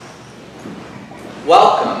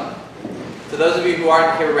Welcome. To those of you who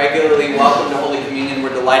aren't here regularly, welcome to Holy Communion.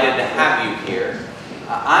 We're delighted to have you here.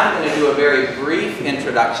 I'm going to do a very brief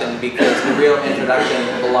introduction because the real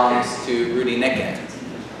introduction belongs to Rudy Nickens.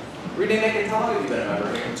 Rudy Nickens, how long have you been a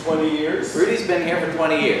member here? 20 years. Rudy's been here for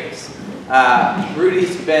 20 years.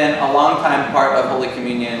 Rudy's been a long-time part of Holy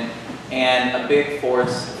Communion and a big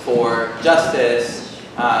force for justice,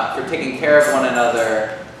 for taking care of one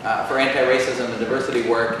another, for anti-racism and diversity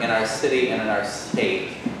work in our city and in our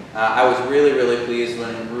state. I was really, really pleased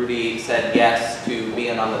when Rudy said yes to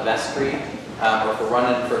being on the vestry, or for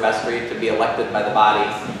running for vestry to be elected by the body.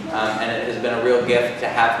 And it has been a real gift to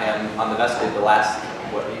have him on the vestry the last,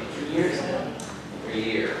 2 years now? 3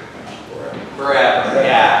 years. Forever,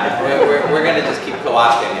 yeah. We're going to just keep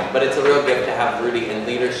co-opting him, but it's a real gift to have Rudy in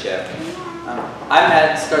leadership. I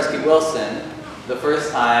met Starsky Wilson the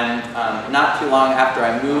first time not too long after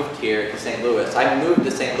I moved here to St. Louis. I moved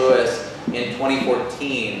to St. Louis in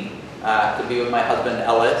 2014 to be with my husband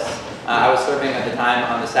Ellis. I was serving at the time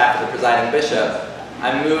on the staff of the presiding bishop.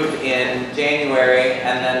 I moved in January,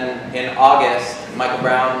 and then in August, Michael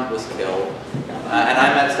Brown was killed. And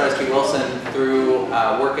I met Starsky Wilson through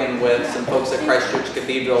working with some folks at Christ Church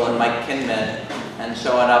Cathedral and Mike Kinman, and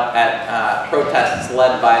showing up at protests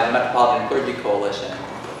led by the Metropolitan Clergy Coalition.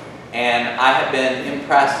 And I have been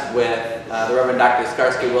impressed with the Reverend Dr.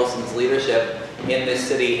 Starsky Wilson's leadership in this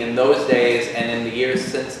city in those days and in the years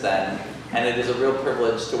since then. And it is a real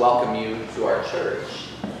privilege to welcome you to our church.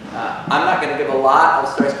 I'm not going to give a lot of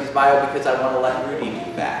Starsky's bio because I want to let Rudy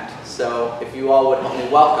do that. So if you all would help me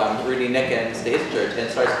welcome Rudy Nickens to his church and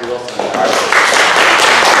Starsky Wilson to our church.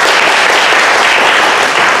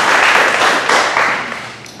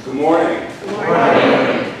 Good morning. Good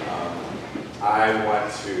morning.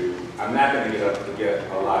 I'm not going to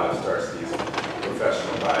get a lot of Starsky's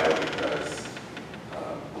professional bio because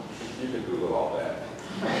you can Google all that.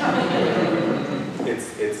 It's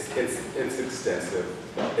extensive.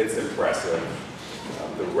 It's impressive.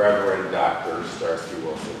 The Reverend Dr. Starsky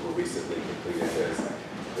Wilson, who recently completed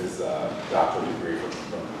his doctoral degree from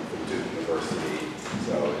Duke University,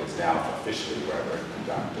 so is now officially Reverend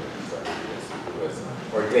Dr. Starsky Wilson, who was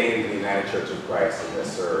ordained in the United Church of Christ and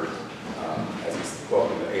has served, as he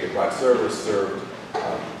spoke in the 8 o'clock service, served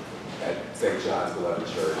at St. John's Beloved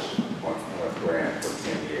Church on North Grand for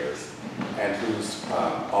 10 years, and who's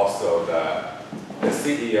also the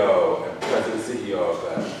CEO and president and CEO of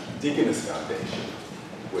the Deaconess Foundation,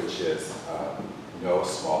 which is no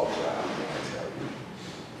small job, I can tell you.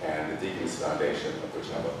 And the Deaconess Foundation, of which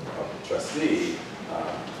I'm a trustee,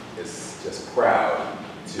 is just proud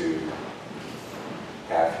to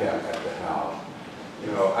have him at the helm.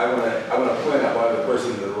 You know, I want to point out one of the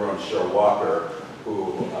persons in the room, Cheryl Walker,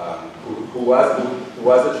 who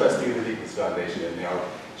was a trustee of the Deaconess Foundation and now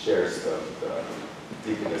chairs the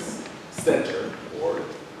Deaconess Center Board,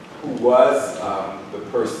 who was the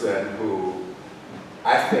person who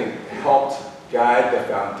I think helped guide the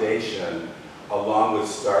foundation along with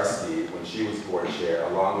Starsky when she was board chair,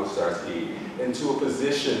 along with Starsky, into a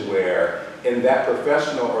position where in that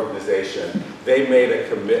professional organization, they made a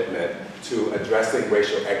commitment to addressing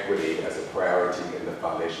racial equity as a priority in the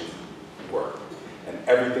foundation's work. And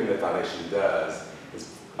everything the foundation does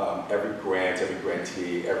is every grant, every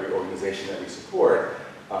grantee, every organization that we support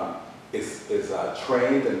is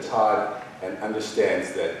trained and taught and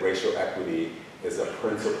understands that racial equity is a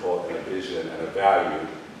principle and a vision and a value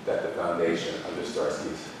that the foundation under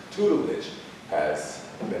Starsky's tutelage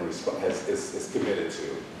is committed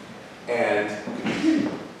to. And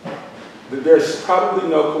there's probably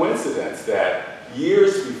no coincidence that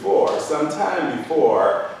years before, sometime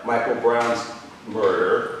before Michael Brown's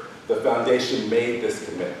murder, the foundation made this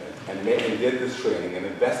commitment and did this training and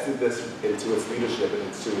invested this into its leadership and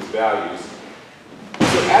into its values.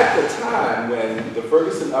 So at the time when the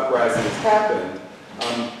Ferguson uprisings happened,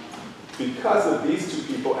 because of these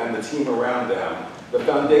two people and the team around them, the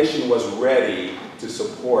foundation was ready to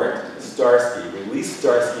support Starsky, release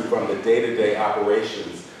Starsky from the day-to-day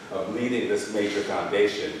operations of leading this major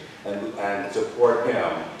foundation and support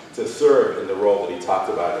him to serve in the role that he talked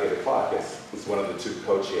about at 8 o'clock as one of the two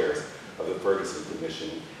co-chairs of the Ferguson Commission.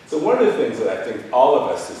 So one of the things that I think all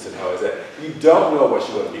of us need to know is that you don't know what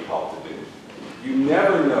you're going to be called to do. You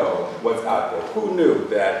never know what's out there. Who knew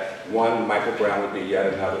that one, Michael Brown would be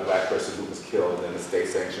yet another black person who was killed in a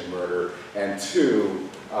state-sanctioned murder, and two,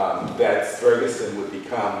 that Ferguson would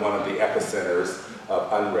become one of the epicenters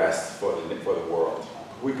of unrest for the world.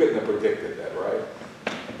 We couldn't have predicted that, right?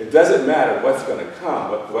 It doesn't matter what's going to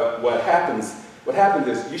come. What happens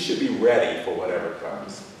is you should be ready for whatever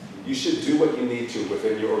comes. You should do what you need to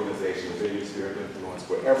within your organization, within your sphere of influence,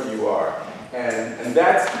 wherever you are. And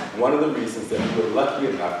that's one of the reasons that we were lucky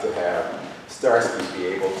enough to have Starsky be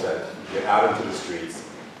able to get out into the streets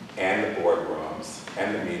and the boardrooms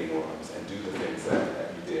and the meeting rooms and do the things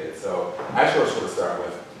that you did. So I just want to start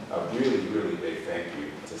with a really, really big thank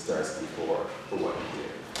you to Starsky for what he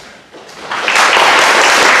did.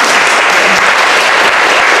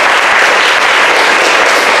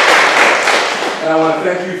 And I want to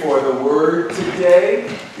thank you for the word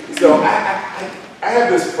today. So I have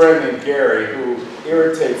this friend named Gary who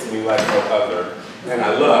irritates me like no other, and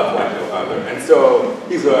I love like no other. And so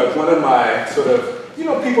he's one of my sort of,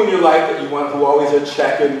 people in your life that you want, who always are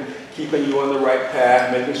checking, keeping you on the right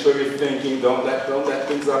path, making sure you're thinking, don't let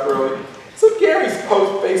things up early. So Gary's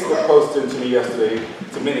Facebook posted to me yesterday,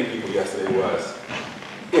 to many people yesterday, was,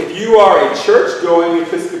 if you are a church-going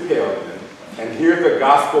Episcopalian and hear the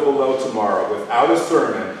gospel below tomorrow without a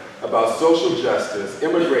sermon about social justice,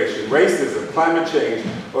 immigration, racism, climate change,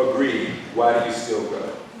 or greed, why do you still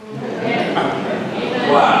go?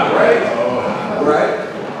 Wow, right? Right?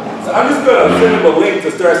 So I'm just going to send him a link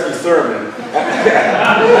to Starsky's sermon. I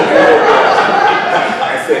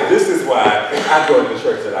said, this is why I go to the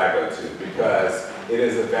church that I go to, because it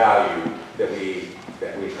is a value that we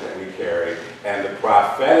carry. And the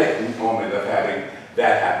prophetic moment of having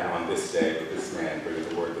that happen on this day with this man bringing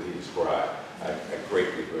the word that he described, I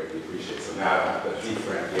greatly, greatly appreciate. So now I don't have to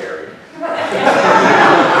defriend Gary.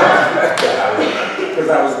 Because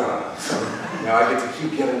I was gone. So now I get to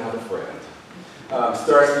keep getting another friend.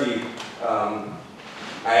 Starsky, I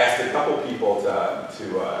asked a couple people to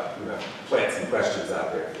plant some questions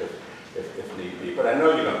out there if need be, but I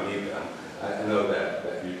know you don't need them. I know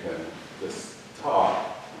that you can just talk.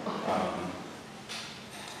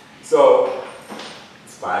 So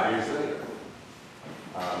it's 5 years later,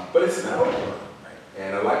 but it's not over.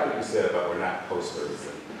 And I like what you said about we're not posters.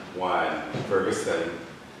 And one, Ferguson,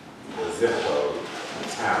 the zip code, the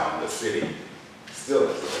town, the city still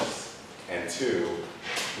exists. And two,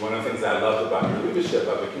 one of the things I loved about your leadership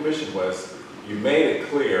of the commission was you made it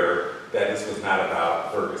clear that this was not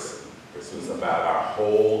about Ferguson. This was about our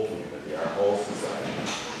whole community, our whole society,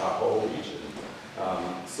 our whole region.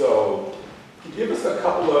 So give us a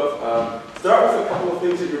couple of, start with a couple of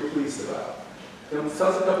things that you're pleased about. Tell us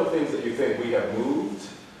a couple of things that you think we have moved.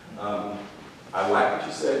 I like what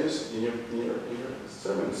you said in your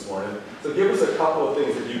sermon this morning. So give us a couple of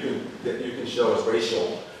things that you can show us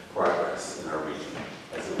racial progress in our region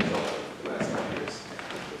as a result of the last 5 years.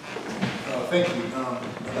 Thank you.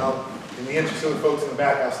 In the interest of the folks in the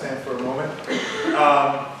back, I'll stand for a moment.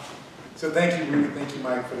 So thank you, Ruth. Thank you,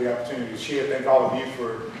 Mike, for the opportunity to share. Thank all of you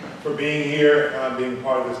for being here, being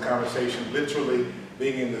part of this conversation, literally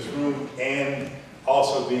being in this room, and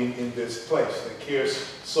also being in this place that cares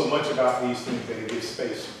so much about these things that it gives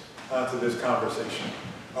space to this conversation.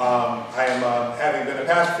 I am, having been a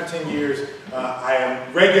pastor for 10 years, I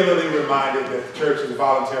am regularly reminded that the church is a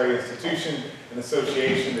voluntary institution, an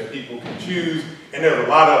association that people can choose, and there's a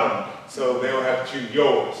lot of them, so they don't have to choose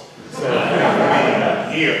yours. So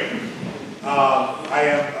thank you for being here. I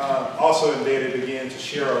am also indebted again to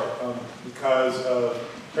Cheryl because of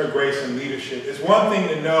her grace and leadership. It's one thing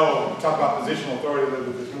to know, we talked about positional authority a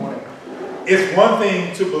little bit this morning. It's one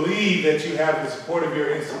thing to believe that you have the support of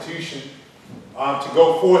your institution to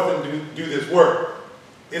go forth and do this work.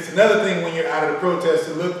 It's another thing when you're out of the protest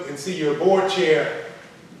to look and see your board chair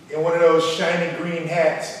in one of those shiny green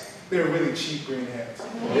hats. They're really cheap green hats.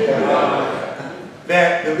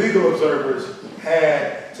 That the legal observers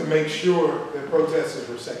had to make sure that protesters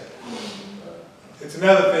were safe. It's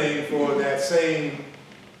another thing for that same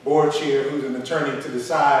board chair who's an attorney to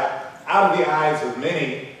decide, out of the eyes of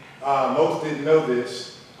many, most didn't know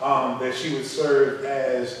this, that she would serve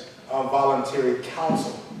as voluntary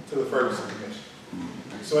counsel to the Ferguson Commission.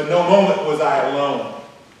 So at no moment was I alone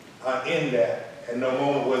in that. At no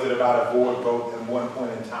moment was it about a board vote at one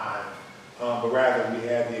point in time, but rather we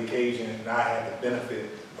had the occasion and I had the benefit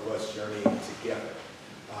of us journeying together.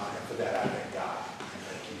 And for that I thank God and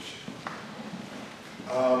thank you.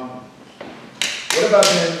 What about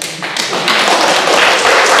then?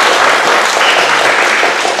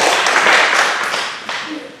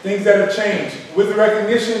 Things that have changed, with the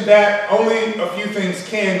recognition that only a few things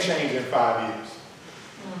can change in 5 years.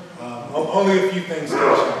 Only a few things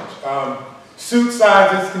can change. Suit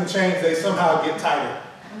sizes can change, they somehow get tighter.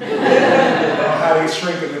 I don't know how they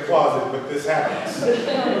shrink in the closet, but this happens.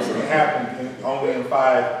 This can happen only in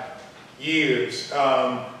 5 years.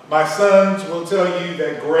 My sons will tell you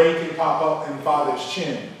that gray can pop up in father's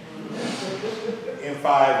chin in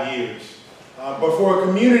 5 years. But for a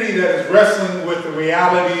community that is wrestling with the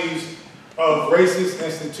realities of racist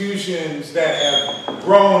institutions that have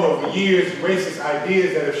grown over years, racist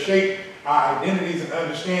ideas that have shaped our identities and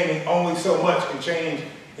understanding. Only so much can change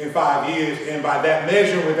in 5 years. And by that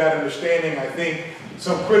measure, with that understanding, I think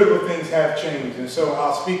some critical things have changed. And so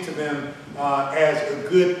I'll speak to them as a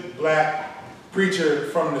good black preacher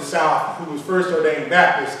from the South who was first ordained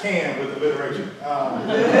Baptist can with alliteration.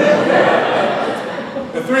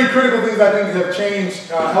 The three critical things I think have changed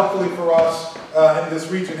helpfully for us in this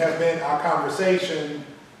region have been our conversation,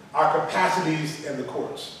 our capacities, and the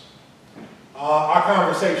courts. Our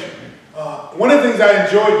conversation. One of the things I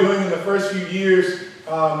enjoyed doing in the first few years,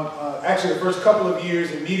 actually the first couple of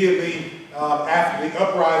years immediately after the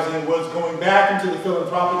uprising, was going back into the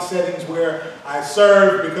philanthropic settings where I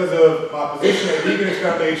served because of my position at Deaconess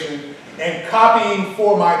Foundation, and copying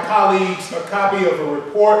for my colleagues a copy of a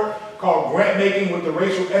report called Grant Making with the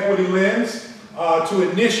Racial Equity Lens to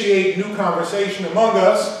initiate new conversation among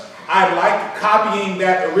us. I liked copying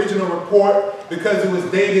that original report because it was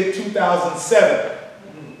dated 2007.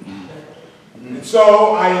 And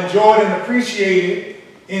so I enjoyed and appreciated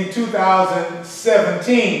in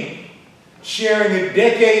 2017 sharing a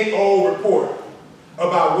decade-old report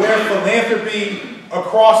about where philanthropy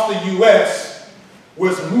across the U.S.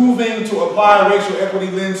 was moving to apply a racial equity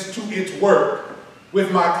lens to its work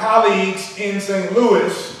with my colleagues in St.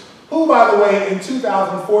 Louis, who, by the way, in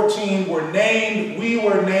 2014 we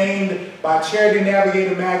were named by Charity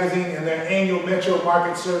Navigator magazine in their annual Metro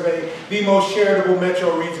Market Survey, the most charitable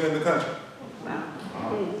metro region in the country.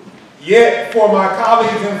 Yet, for my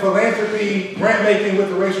colleagues in philanthropy, grant making with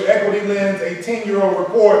the racial equity lens, a 10-year-old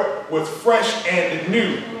report was fresh and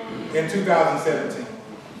new in 2017.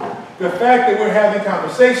 The fact that we're having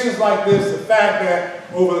conversations like this, the fact that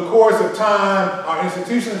over the course of time, our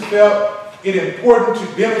institutions felt it important to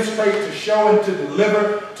demonstrate, to show, and to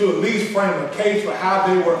deliver, to at least frame a case for how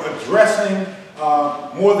they were addressing,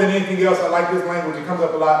 more than anything else, I like this language, it comes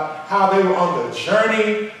up a lot, how they were on the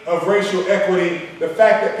journey of racial equity. The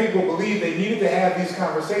fact that people believed they needed to have these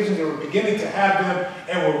conversations, they were beginning to have them,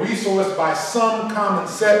 and were resourced by some common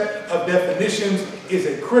set of definitions is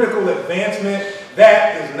a critical advancement.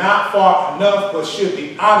 That is not far enough, but should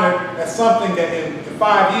be honored as something that in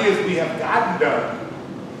 5 years we have gotten done,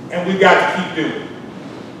 and we've got to keep doing.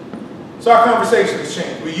 So our conversation has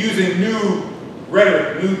changed. We're using new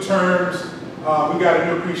rhetoric, new terms. We got a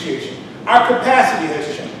new appreciation. Our capacity has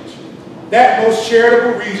changed. That most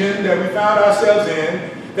charitable region that we found ourselves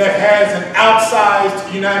in, that has an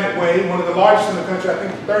outsized United Way, one of the largest in the country, I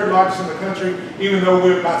think the third largest in the country, even though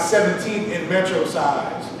we're about 17th in metro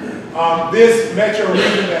size. This metro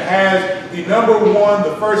region that has the #1,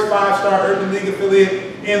 the first 5-star Urban League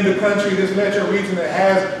affiliate in the country, this metro region that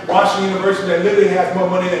has Washington University that literally has more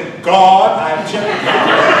money than God. I have checked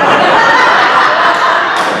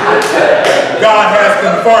God has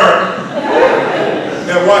confirmed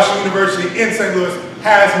that Washington University in St. Louis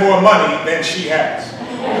has more money than she has.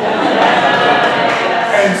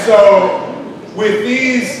 And so with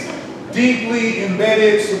these deeply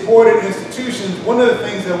embedded, supported institutions, one of the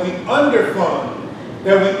things that we underfund,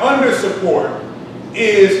 that we undersupport,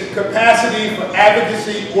 is capacity for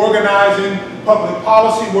advocacy, organizing, public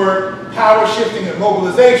policy work, power shifting, and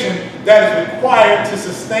mobilization that is required to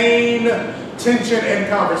sustain tension and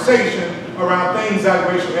conversation around things like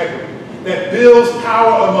racial equity, that builds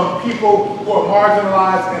power among people who are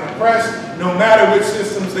marginalized and oppressed, no matter which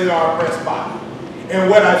systems they are oppressed by. And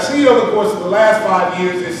what I've seen over the course of the last 5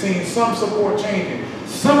 years is seeing some support changing.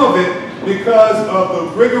 Some of it because of the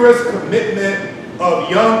rigorous commitment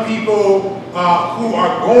of young people who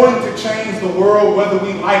are going to change the world whether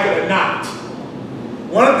we like it or not.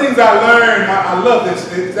 One of the things I learned, I love this,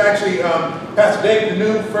 it's actually Pastor David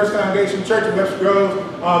New, First Congregation Church in Webster Groves.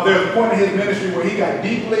 There's a point in his ministry where he got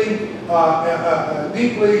deeply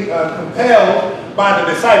compelled by the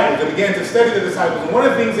disciples and began to study the disciples. And one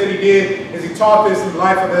of the things that he did is he taught this in the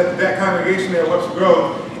life of that congregation there at Webster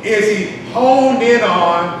Groves, is he honed in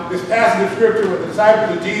on this passage of scripture where the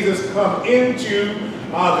disciples of Jesus come into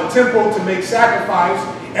the temple to make sacrifice,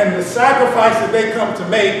 and the sacrifice that they come to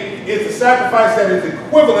make is the sacrifice that is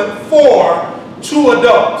equivalent for 2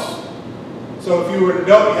 adults. So if you were an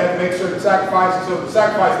adult, you had to make certain sacrifices. So the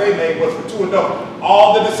sacrifice they made was for 2 adults.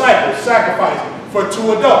 All the disciples sacrificed for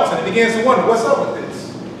 2 adults. And he begins to wonder, what's up with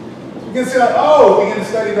this? You can say, begin to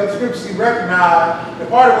study the scriptures. He recognized that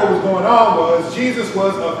part of what was going on was Jesus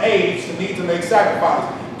was of age to need to make sacrifice.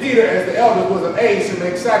 Peter, as the eldest, was of age to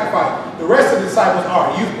make sacrifice. The rest of the disciples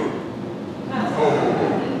are a youth group.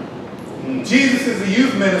 Jesus is a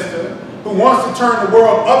youth minister who wants to turn the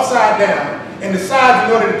world upside down and decides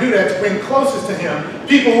in order to do that to bring closest to him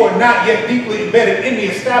people who are not yet deeply embedded in the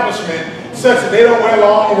establishment such that they don't wear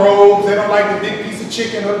long robes, they don't like the big piece of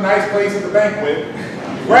chicken or the nice place at the banquet.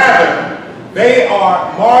 Rather, they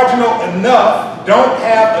are marginal enough, don't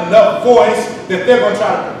have enough voice that they're going to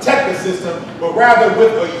try to protect the system, but rather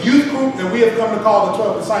with a youth group that we have come to call the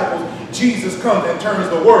 12 disciples, Jesus comes and turns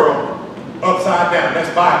the world upside down.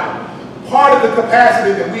 That's Bible. Part of the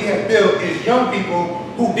capacity that we have built is young people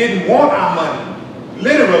who didn't want our money,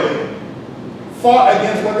 literally fought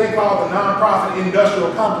against what they call the nonprofit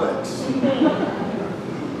industrial complex.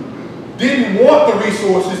 Didn't want the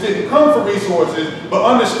resources, didn't come for resources, but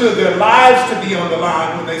understood their lives to be on the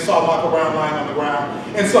line when they saw Michael Brown lying on the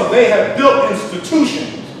ground. And so they have built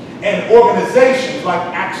institutions and organizations like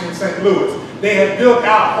Action St. Louis. They have built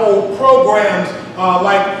out whole programs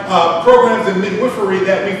programs in midwifery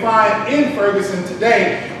that we find in Ferguson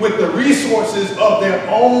today with the resources of their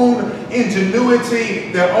own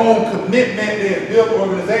ingenuity, their own commitment. They have built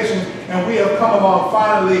organizations, and we have come along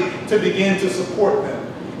finally to begin to support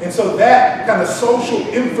them. And so that kind of social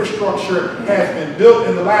infrastructure has been built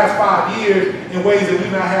in the last 5 years in ways that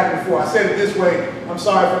we've not had before. I said it this way, I'm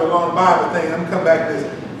sorry for the long Bible thing, I'm going to come back to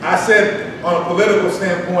this. I said on a political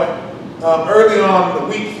standpoint, early on in the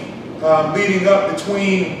week leading up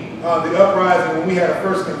between the uprising when we had a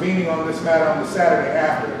first convening on this matter on the Saturday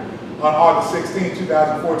after, on August 16,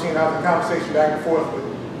 2014, I was in conversation back and forth with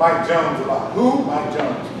Mike Jones a lot. Who? Mike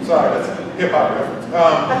Jones. Sorry, that's a hip-hop reference.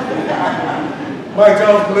 Mike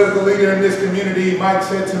Jones, political leader in this community. Mike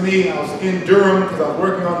said to me, I was in Durham because I was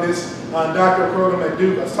working on this doctoral program at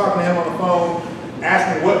Duke. I was talking to him on the phone,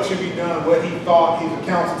 asking what should be done, what he thought. He's a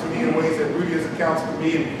counsel to me in ways that Rudy is a counsel to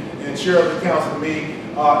me and Cheryl's a counsel to me.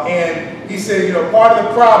 And he said, you know, part of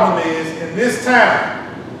the problem is in this town,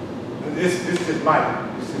 this is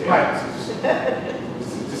Mike. This is Mike.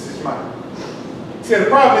 This is Mike. He said the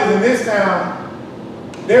problem is in this town,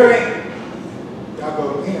 there ain't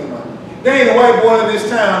a white boy in this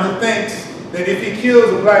town who thinks that if he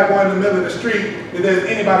kills a black boy in the middle of the street, that there's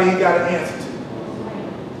anybody he got to answer to.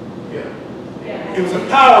 Yeah. It was a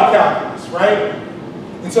power calculus, right?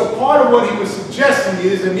 And so part of what he was suggesting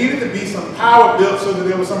is there needed to be some power built so that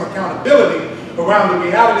there was some accountability around the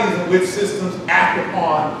realities in which systems act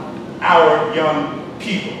upon our young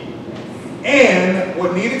people. And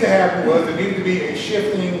what needed to happen was there needed to be a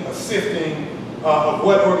shifting, a sifting of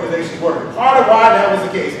what organizations were. Part of why that was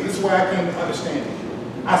the case, and this is where I came to understand it.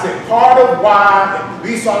 I said part of why a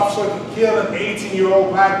police officer can kill an 18-year-old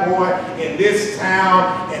black boy in this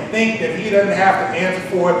town and think that he doesn't have to answer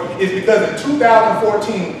for it is because in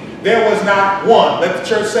 2014, there was not one, let the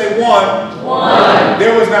church say one.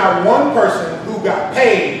 There was not one person who got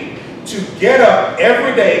paid to get up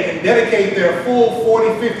every day and dedicate their full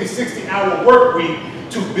 40, 50, 60-hour work week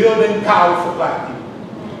to building power for black people.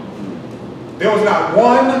 There was not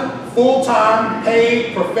one full-time,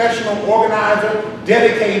 paid, professional organizer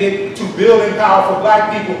dedicated to building power for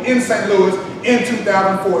black people in St. Louis in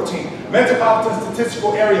 2014. Metropolitan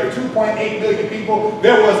statistical area of 2.8 million people,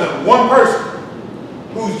 there wasn't one person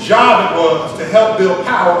whose job it was to help build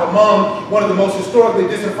power among one of the most historically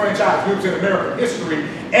disenfranchised groups in American history,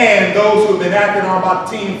 and those who have been acted on by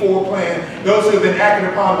the Team 4 plan, those who have been acted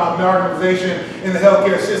upon by marginalization in the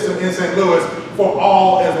healthcare system in St. Louis for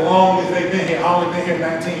as long as they've been here. I've only been here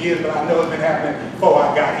 19 years, but I know it's been happening before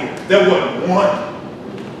I got here. There wasn't one.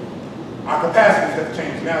 Our capacities have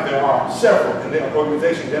changed. Now there are several, and there are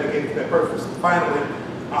organizations dedicated to that purpose. Finally,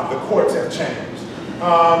 the courts have changed.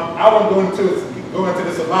 I won't go into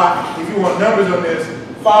this a lot. If you want numbers on this,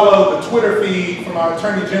 follow the Twitter feed from our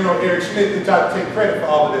Attorney General Eric Schmidt who tried to take credit for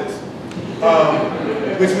all of this.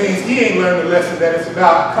 Which means he ain't learned the lesson that it's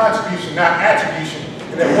about contribution, not attribution,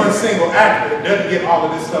 and that one single actor doesn't get all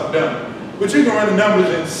of this stuff done. But you can run the numbers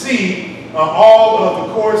and see all of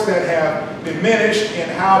the courts that have diminished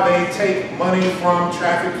and how they take money from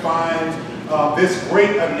traffic fines, this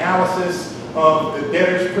great analysis of the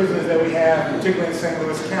debtors' prisons that we have, particularly in St.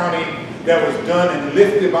 Louis County, that was done and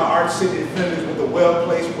lifted by our city defenders with a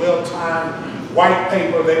well-placed, well-timed white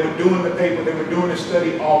paper. They were doing the paper, they were doing the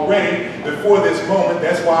study already before this moment.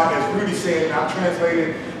 That's why, as Rudy said, and I'll translate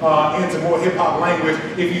it into more hip-hop language,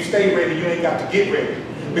 if you stay ready, you ain't got to get ready.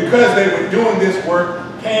 Because they were doing this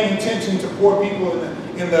work, paying attention to poor people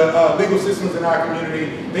in the legal systems in our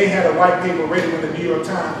community, they had a white paper ready when the New York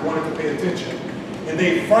Times wanted to pay attention. And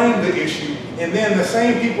they framed the issue. And then the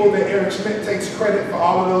same people that Eric Schmidt takes credit for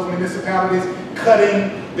all of those municipalities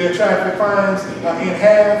cutting their traffic fines in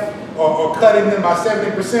half or cutting them by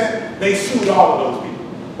 70%, they sued all of those people.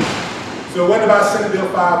 So it wasn't about Senate Bill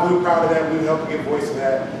 5, we were proud of that, we were helping give voice to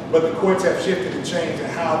that. But the courts have shifted and changed in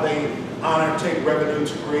how they honor and take revenue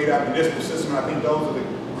to create our municipal system. I think those are the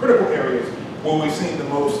critical areas where we've seen the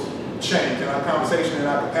most change in our conversation, in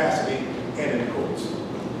our capacity, and in the courts.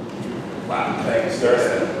 Wow, thank you, sir.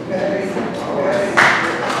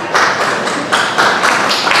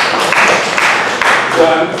 So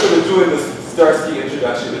I'm sort of doing this Starsky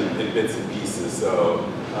introduction in bits and pieces. So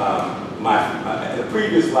in a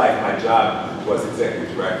previous life, my job was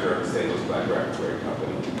executive director of the St. Louis Black Repertory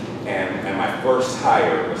Company. And my first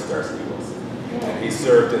hire was Starsky Wilson. And he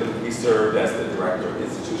served as the director of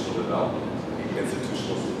institutional development,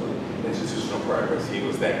 institutional progress. He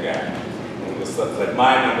was that guy. And he was like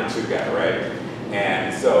my number 2 guy, right?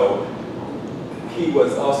 And so he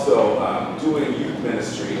was also doing youth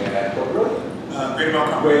ministry at Port Royal. Greater Mount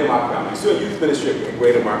Carmel. Greater Mount Carmel. He was doing youth ministry at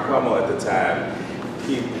Greater Mount Carmel at the time.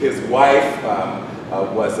 His wife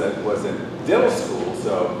was in dental school,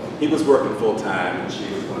 so he was working full time, and she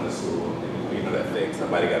was going to school. And you know that thing: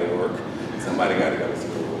 somebody got to work, somebody got to go to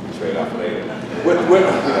school. Trade off later. With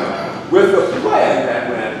the plan that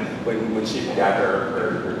when she got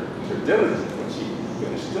her dental, when she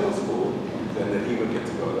finished dental school, then he would get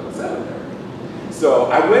to go to the seminary. So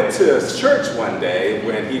I went to his church one day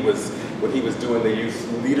when he was doing the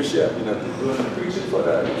youth leadership, doing the preaching for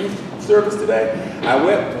the youth service today. I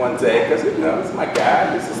went one day because this is my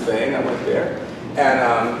guy, this is his thing. I went there,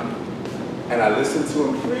 and I listened to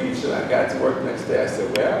him preach, and I got to work the next day. I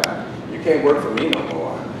said, well, you can't work for me no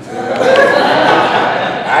more.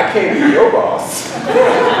 I can't be your boss.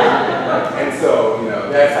 And so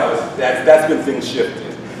that's when things shifted.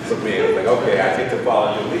 For me, it was like, okay, I get to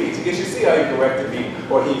follow your lead. Because you see how he corrected me,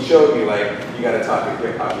 or he showed me, like, you got to talk in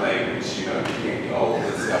hip-hop language, you can't be all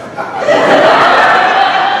this stuff.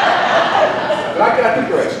 But I got the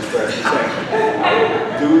correction first.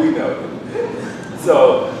 I duly noted.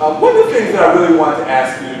 So, one of the things that I really want to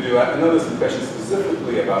ask you to do, I know there's some questions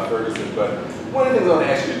specifically about Ferguson, but one of the things I want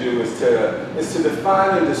to ask you to do is to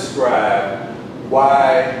define and describe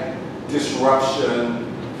why disruption,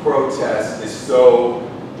 protest is so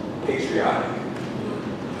patriotic.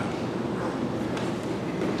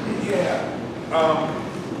 Yeah. I'm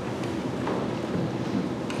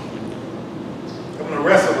going to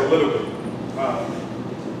wrestle a little bit.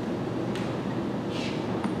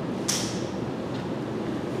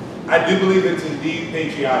 I do believe it's indeed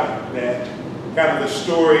patriotic, that kind of the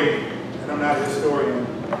story, and I'm not a historian,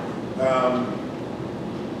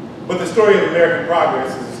 but the story of American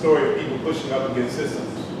progress is a story of people pushing up against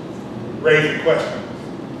systems, raising questions,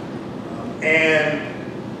 and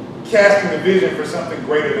casting a vision for something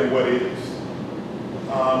greater than what is.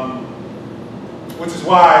 Which is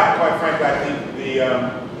why, quite frankly, I think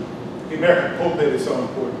the American pulpit is so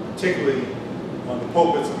important, particularly the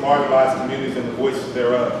pulpits of marginalized communities and the voices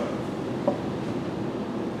thereof.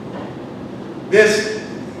 This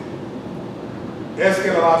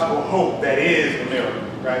eschatological hope that is America,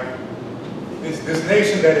 right? This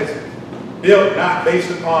nation that is built not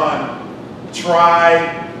based upon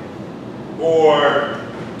tribe or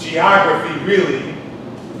geography really,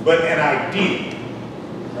 but an idea,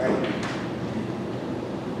 right?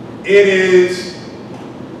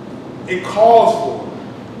 It calls for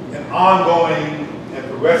an ongoing and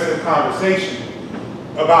progressive conversation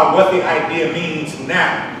about what the idea means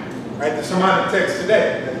now, right? There's some on the text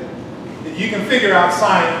today. That you can figure out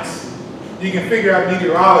science, you can figure out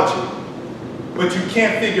meteorology, but you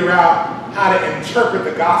can't figure out how to interpret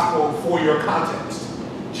the gospel for your context,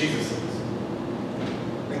 Jesus says.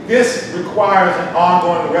 Like, this requires an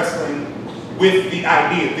ongoing wrestling with the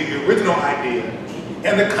idea, the original idea,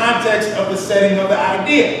 and the context of the setting of the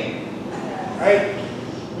idea, right?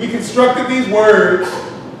 We constructed these words,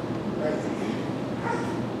 right?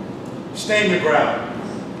 Stand your ground,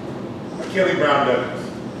 by Kelly Brown Douglas.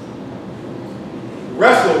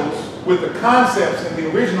 Wrestles with the concepts and the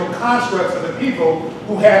original constructs of the people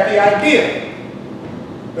who had the idea.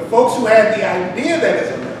 The folks who had the idea that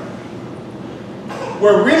is America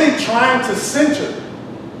were really trying to center,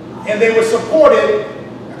 and they were supported,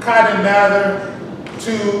 kind of matter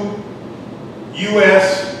to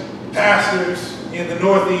U.S. pastors in the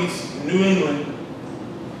Northeast, New England.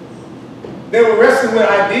 They were wrestling with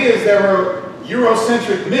ideas that were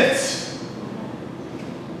Eurocentric myths.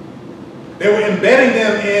 They were embedding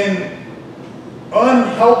them in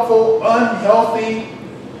unhelpful, unhealthy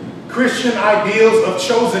Christian ideals of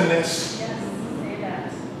chosenness.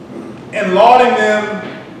 Yes, and lauding them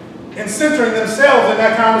and centering themselves in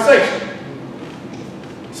that conversation.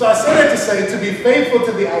 So I say that to say, to be faithful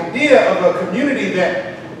to the idea of a community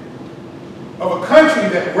of a country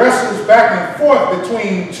that wrestles back and forth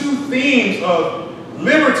between two themes of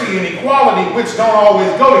liberty and equality, which don't always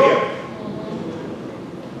go together.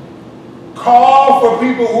 Call for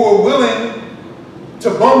people who are willing to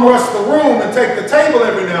bum rush the room and take the table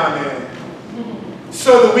every now and then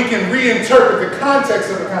so that we can reinterpret the context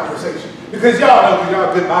of the conversation. Because y'all know, because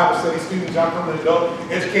y'all good Bible study students, y'all come to adult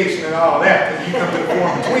education and all that, because you come to the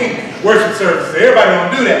forum between worship services. Everybody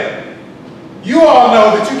don't do that. You all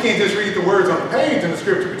know that you can't just read the words on the page in the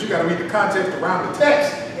scripture, but you got to read the context around the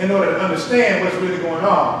text in order to understand what's really going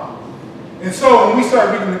on. And so when we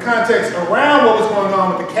start reading the context around what was going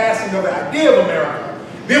on with the casting of the idea of America,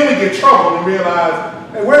 then we get troubled and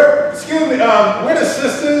realize, hey, where the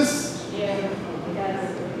sisters?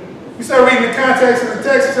 We start reading the context of the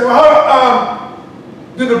text and say, well,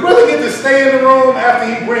 did the brother get to stay in the room after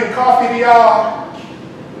he bring coffee to y'all?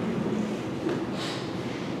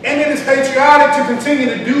 And it is patriotic to continue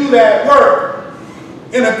to do that work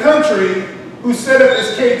in a country who set up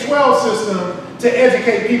this K-12 system to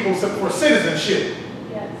educate people for citizenship.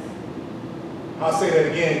 Yes. I'll say that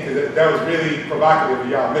again because that was really provocative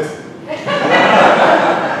if y'all missed it.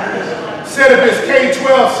 Set up this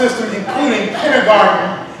K-12 system including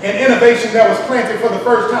kindergarten and innovation that was planted for the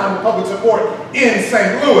first time with public support in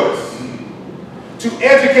St. Louis to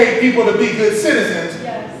educate people to be good citizens,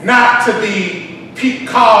 yes, not to be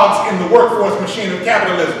cogs in the workforce machine of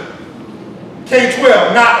capitalism.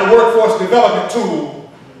 K-12, not a workforce development tool,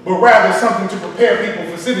 but rather something to prepare people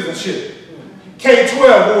for citizenship. K-12,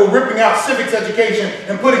 where we're ripping out civics education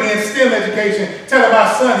and putting in STEM education, telling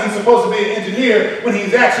my son he's supposed to be an engineer when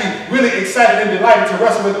he's actually really excited and delighted to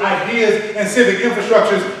wrestle with ideas and civic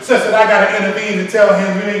infrastructures such that I got to intervene and tell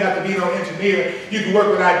him you ain't got to be no engineer. You can work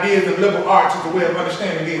with ideas and liberal arts as a way of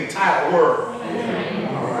understanding the entire world.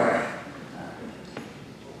 All right.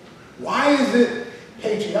 Why is it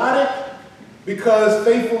patriotic? Because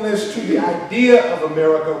faithfulness to the idea of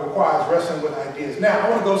America requires wrestling with ideas. Now, I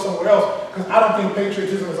want to go somewhere else because I don't think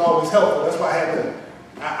patriotism is always helpful. That's why I had to.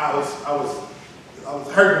 I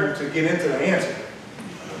was hurting to get into the answer.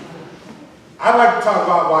 I'd like to talk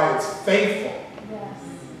about why it's faithful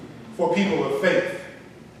for people of faith.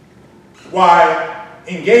 Why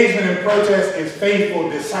engagement in protest is faithful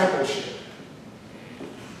discipleship.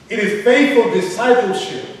 It is faithful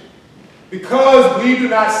discipleship because we do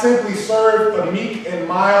not simply serve a meek and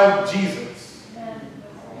mild Jesus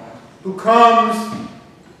who comes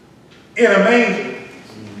in a manger,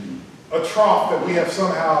 a trough that we have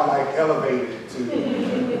somehow like elevated to.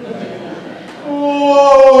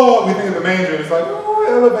 Oh, we think of the manger, it's like, oh,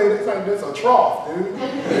 elevated. It's like, it's a trough, dude.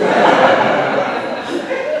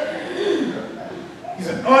 He's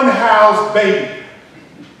an unhoused baby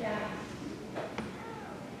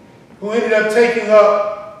who ended up taking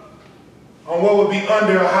up on what would be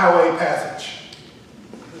under a highway passage.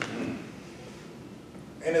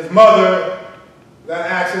 And his mother, without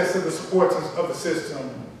access to the supports of the system,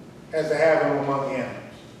 has to have him among animals.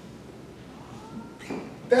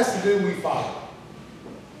 That's the dude we follow.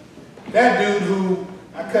 That dude who,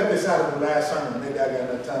 I cut this out of the last sermon, maybe I got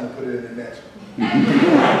enough time to put it in the next one.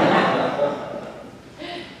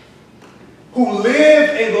 Who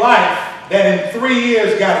lived a life that in 3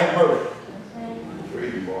 years got him murdered.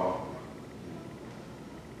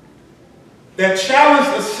 That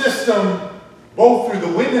challenged the system both through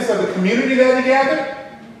the witness of the community that he gathered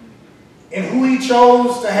and who he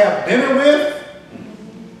chose to have dinner with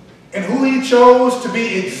and who he chose to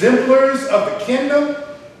be exemplars of the kingdom,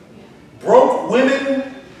 broke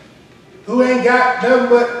women who ain't got nothing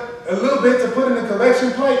but a little bit to put in the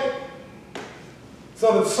collection plate.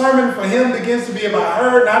 So the sermon for him begins to be about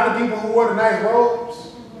her, not the people who wore the nice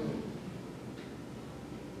robes.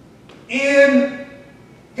 In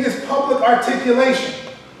his public articulation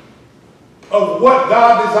of what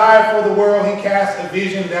God desired for the world, he cast a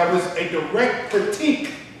vision that was a direct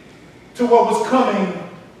critique to what was coming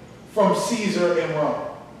from Caesar in Rome.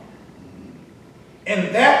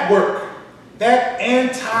 And that work, that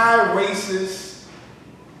anti-racist,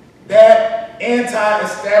 that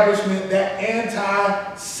anti-establishment, that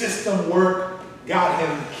anti-system work got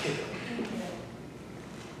him killed.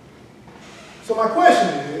 So my question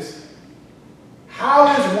is,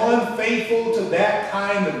 how is one faithful to that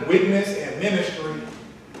kind of witness and ministry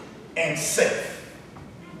and safe?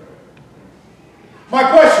 My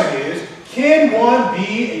question is, can one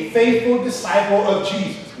be a faithful disciple of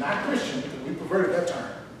Jesus? Not Christian, because we perverted that term.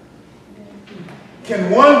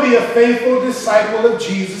 Can one be a faithful disciple of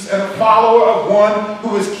Jesus and a follower of one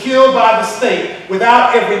who is killed by the state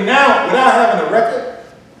without having a record?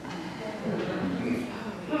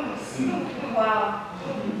 Wow.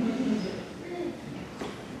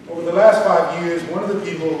 Over the last 5 years, one of the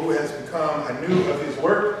people who has become, I knew of his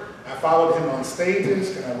work, I followed him on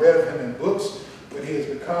stages, and I read of him in books, but he has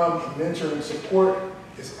become a mentor and support,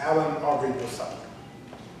 is Alan Aubrey Bossart.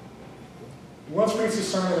 He once preached a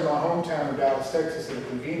sermon in my hometown of Dallas, Texas, at a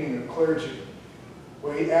convening of clergy,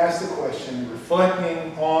 where he asked the question,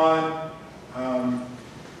 reflecting on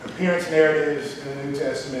appearance narratives in the New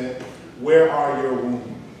Testament, where are your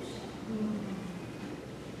wounds?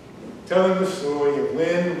 Telling the story of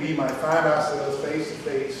when we might find ourselves face to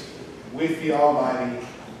face with the Almighty,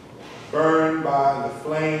 burned by the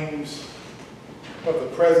flames of the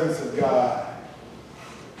presence of God,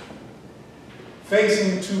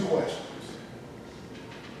 facing two questions.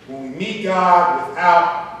 When we meet God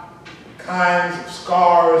without kinds of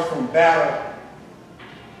scars from battle,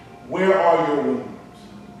 where are your wounds?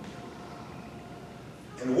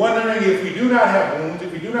 And wondering if we do not have wounds,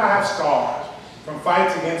 if we do not have scars from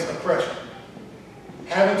fights against oppression,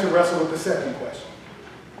 having to wrestle with the second question.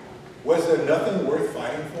 Was there nothing worth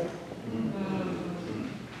fighting for?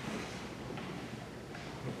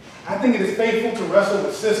 I think it is faithful to wrestle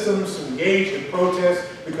with systems, to engage in protest,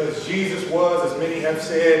 because Jesus was, as many have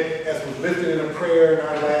said, as was lifted in a prayer in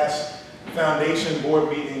our last foundation board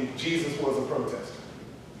meeting, Jesus was a protester.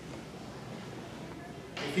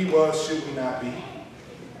 If he was, should we not be?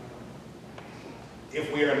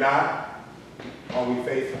 If we are not, are we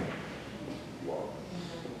faithful?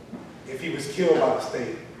 If he was killed by the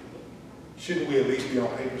state, shouldn't we at least be on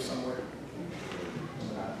paper somewhere?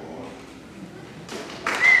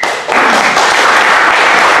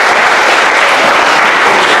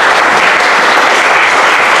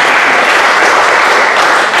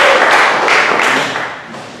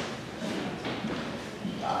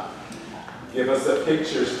 Give us a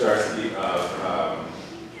picture, Starsky, of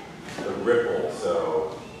the ripple.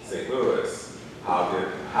 So, St. Louis,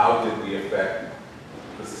 how did we affect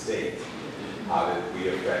the state? How did we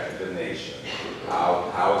affect the nation?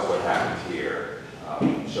 How is what happened here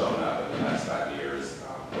shown up in the last 5 years?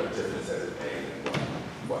 What difference has it made?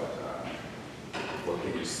 And what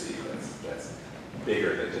can you see that's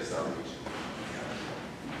bigger than just our region?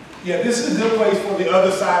 Yeah, this is a good place for the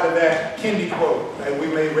other side of that Kendi quote, that we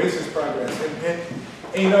made racist progress.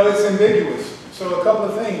 And you know, it's ambiguous. So a couple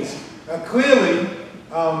of things. Clearly,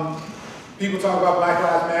 people talk about Black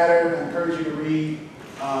Lives Matter. I encourage you to read.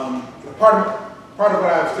 Part of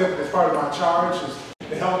what I've accepted as part of my charge is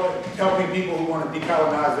to helping people who want to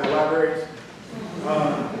decolonize their libraries.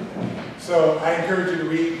 So I encourage you to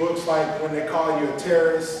read books like When They Call You a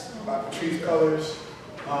Terrorist by Patrisse Cullors,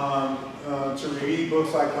 to read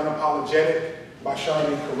books like Unapologetic by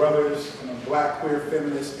Charlene Carruthers, and a Black queer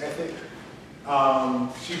feminist ethic.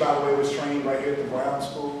 She, by the way, was trained right here at the Brown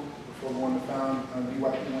School before going to found BYP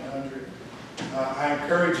 100. I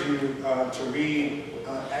encourage you to read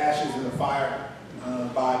Ashes in the Fire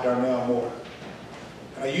by Darnell Moore.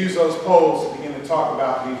 And I use those polls to begin to talk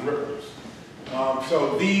about these ripples.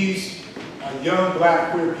 So these young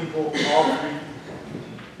Black queer people, all three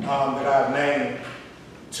that I've named,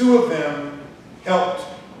 two of them helped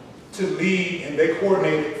to lead, and they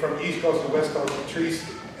coordinated from East Coast and West Coast, Patrisse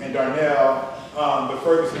and Darnell, the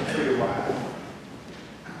Ferguson Tree Ride.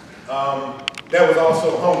 That was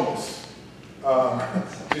also homeless.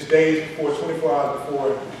 Just days before, 24 hours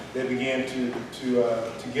before they began to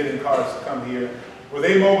get in cars to come here, where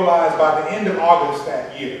they mobilized by the end of August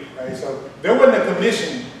that year, right? So there wasn't a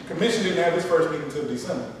commission. Commission didn't have its first meeting until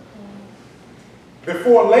December.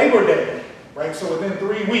 Before Labor Day, right? So within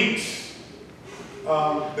 3 weeks,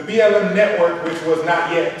 the BLM network, which was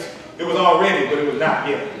not yet, it was already, but it was not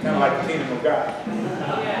yet, kind of like the Kingdom of God.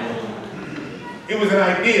 It was an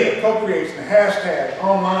idea, co-creation, a hashtag,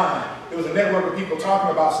 online. It was a network of people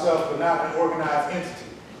talking about stuff, but not an organized entity.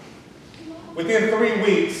 Within 3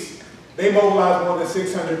 weeks, they mobilized more than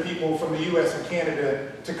 600 people from the US and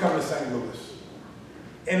Canada to come to St. Louis.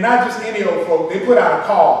 And not just any old folk, they put out a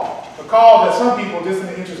call that some people, just in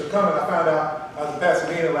the interest of coming, I found out, I was in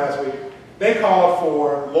Pasadena last week, they called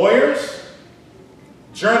for lawyers,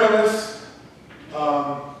 journalists,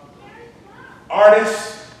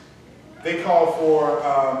 artists, they called for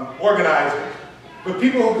organizers, but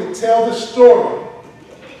people who could tell the story,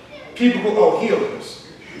 people who, healers,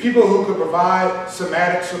 people who could provide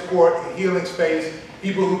somatic support, a healing space,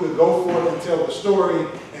 people who could go forth and tell the story,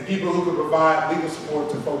 and people who could provide legal support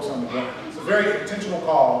to folks on the ground. It's a very intentional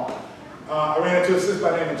call. I ran into a sister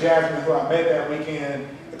by the name of Jasmine, who I met that weekend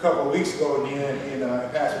a couple of weeks ago again in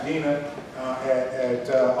Pasadena at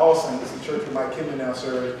All Saints, the church where Mike Kinley now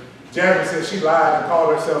serves. Jasmine said she lied and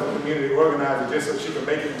called herself a community organizer just so she could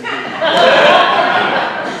make it in the group.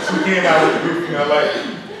 She came out with the group,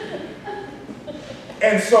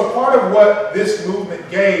 And so part of what this movement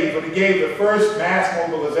gave, it gave the first mass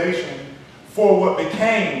mobilization for what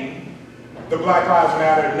became the Black Lives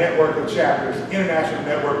Matter network of chapters, international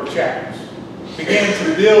network of chapters. began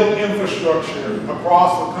to build infrastructure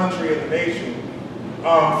across the country and the nation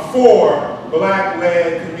for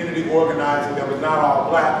Black-led community organizing that was not all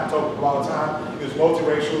Black. I told people all the time, it was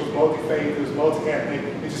multiracial, it was multi-faith, it was multi-ethnic.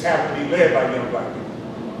 It just happened to be led by young Black people.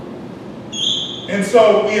 And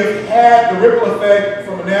so we have had the ripple effect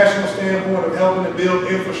from a national standpoint of helping to build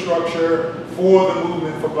infrastructure for the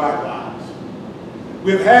movement for Black lives.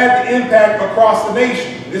 We've had the impact across the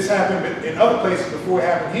nation. This happened in other places before it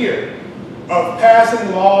happened here, of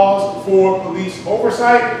passing laws for police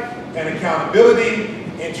oversight and accountability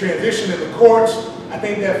and transition in the courts. I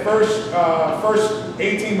think that first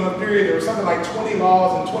 18-month period, there was something like 20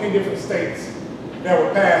 laws in 20 different states that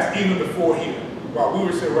were passed even before here, while we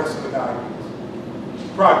were still wrestling with documents.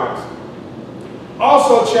 Progress.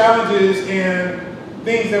 Also challenges and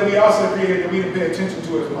things that we also created that we didn't pay attention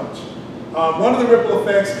to as much. One of the ripple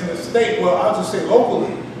effects in the state, well, I'll just say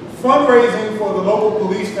locally, fundraising for the local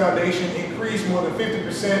police foundation increased more than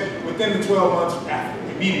 50% within the 12 months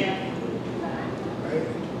after, immediately.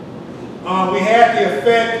 Right? We had the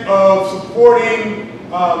effect of supporting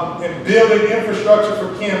and building infrastructure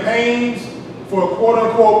for campaigns for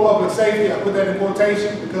quote-unquote public safety. I put that in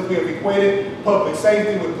quotation because we have equated public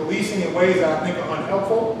safety with policing in ways that I think are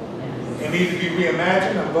unhelpful and need to be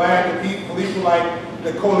reimagined. I'm glad that people like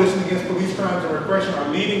the Coalition Against Police Crimes and Repression are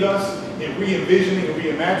leading us in re-envisioning and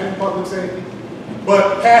reimagining public safety.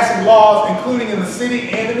 But passing laws, including in the city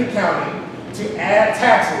and in the county, to add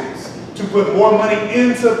taxes to put more money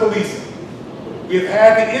into policing. We've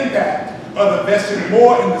had the impact of investing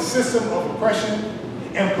more in the system of oppression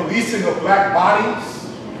and policing of Black bodies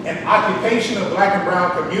and occupation of Black and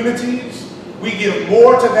brown communities. We give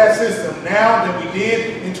more to that system now than we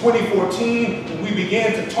did in 2014 when we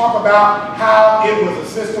began to talk about how it was a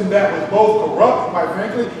system that was both corrupt, and quite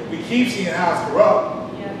frankly, we keep seeing how it's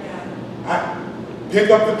corrupt. I pick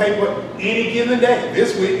up the paper any given day.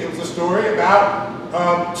 This week it was a story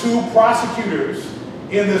about two prosecutors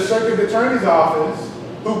in the circuit attorney's office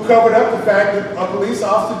who covered up the fact that a police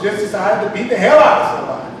officer just decided to beat the hell out of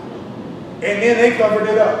somebody. And then they covered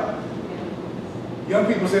it up. Young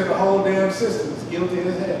people said the whole damn system is guilty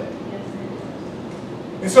as hell.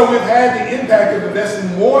 And so we've had the impact of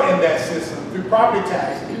investing more in that system through property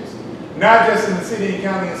taxes, not just in the city and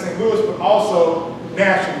county and St. Louis, but also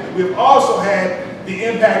nationally. We've also had the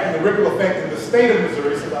impact and the ripple effect in the state of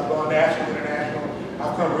Missouri, since I've gone national, international,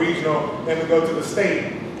 I've come regional, and we go to the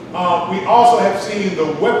state. We also have seen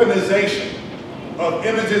the weaponization of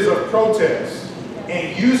images of protests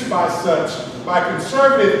and use by such by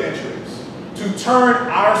conservative interests to turn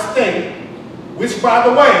our state, which by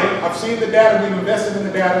the way, I've seen the data, we've invested in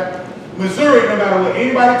the data, Missouri, no matter what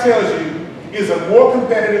anybody tells you, is a more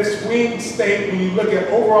competitive swing state when you look at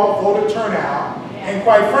overall voter turnout, and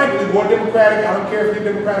quite frankly, more Democratic, I don't care if you're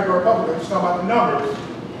Democratic or Republican, I'm just talking about the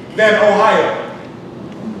numbers, than Ohio.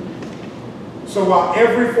 So while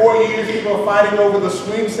every 4 years people are fighting over the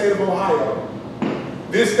swing state of Ohio,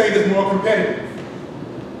 this state is more competitive.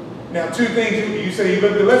 Now, two things, you say you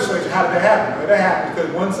look at the legislature, how did that happen? Well, that happened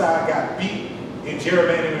because one side got beat in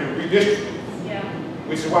gerrymandering and redistricting,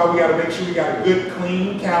 which is why we got to make sure we got a good,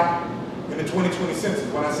 clean count in the 2020 census.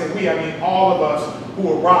 When I say we, I mean all of us who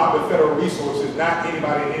were robbed of federal resources, not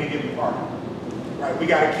anybody in any given party. Right? We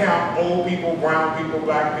got to count old people, brown people,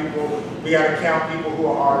 Black people. We got to count people who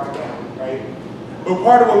are hard to count, right? But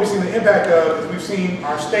part of what we've seen the impact of is we've seen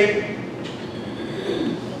our state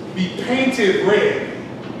be painted red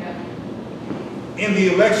in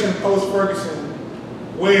the election post-Ferguson,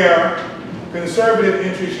 where conservative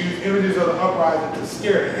interests use images of the uprising to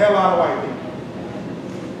scare the hell out of white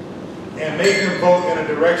people and make them vote in a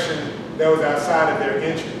direction that was outside of their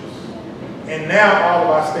interests. And now all of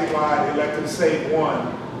our statewide elected save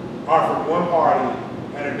one are from one party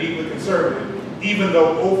and are deeply conservative, even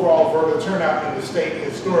though overall voter turnout in the state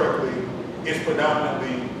historically is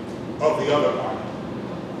predominantly of the other party.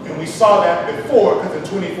 And we saw that before, because in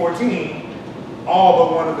 2014, all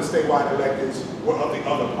but one of the statewide electeds were of the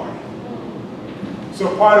other party.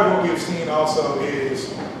 So part of what we've seen also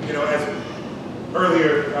is, as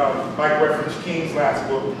earlier Mike referenced King's last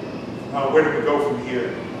book, Where Do We Go From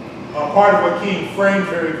Here? Part of what King framed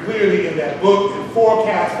very clearly in that book and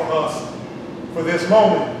forecast for us for this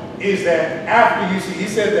moment is that after he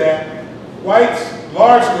said that whites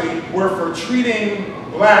largely were for treating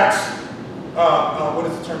Blacks, what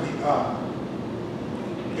is the term?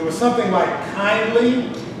 It was something like kindly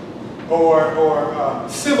or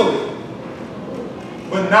civilly,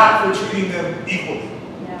 but not for treating them equally.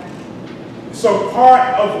 So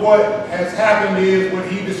part of what has happened is what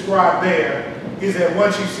he described there is that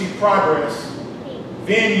once you see progress,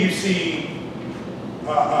 then you see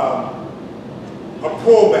a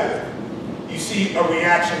pullback. You see a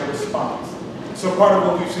reaction, a response. So part of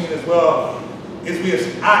what we've seen as well is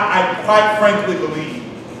I quite frankly believe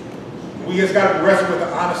we just got to wrestle with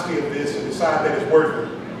the honesty of this and decide that it's worth it.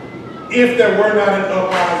 If there were not an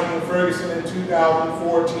uprising in Ferguson in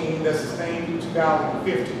 2014 that sustained through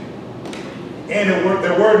 2015, and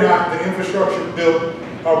there were not the infrastructure built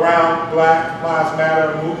around Black Lives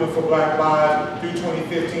Matter, movement for Black Lives through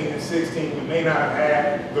 2015 and 16, we may not have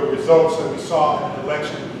had the results that we saw in the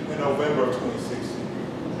election in November of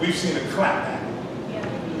 2016. We've seen a clapback.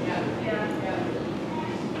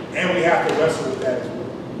 And we have to wrestle with that as well.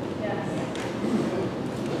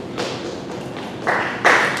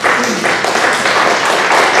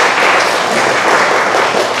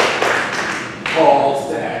 Calls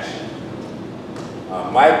to action.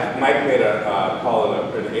 Mike made a call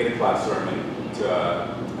in an 8 o'clock sermon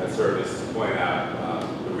at service to point out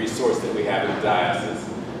the resource that we have in the diocese,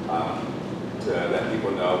 to let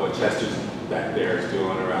people know what Chester's back there is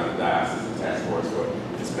doing around the diocesan task force for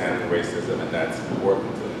Hispanic racism, and that's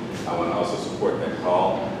important. I want to also support that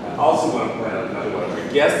call. I also want to point out another one of our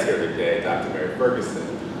guests here today, Dr. Mary Ferguson,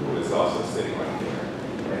 who is also sitting right there.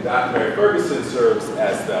 And Dr. Mary Ferguson serves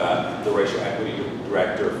as the Racial Equity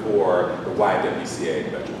Director for the YWCA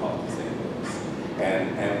in Metropolitan St. Louis.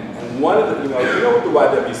 And one of the, you know what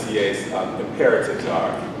the YWCA's imperatives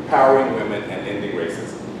are: empowering women and ending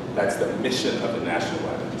racism. That's the mission of the National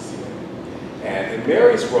YWCA. And in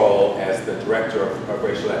Mary's role as the Director of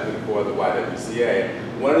Racial Equity for the YWCA,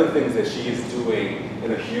 one of the things that she is doing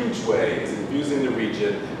in a huge way is infusing the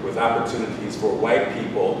region with opportunities for white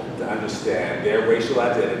people to understand their racial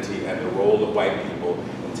identity and the role of white people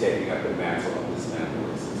in taking up the mantle of Hispanic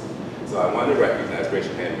racism. So I want to recognize, raise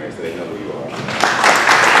your hand, Mary, so they know who you are.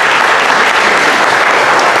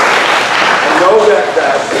 I know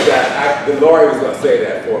that Lori was going to say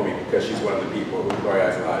that for me because she's one of the people who, Lori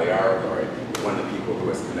Azamati, our Lori, one of the people who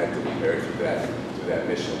has connected with Mary through that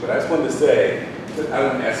mission. But I just wanted to say, I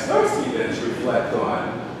want to ask Darcy then to reflect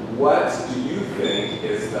on what do you think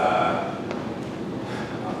is the,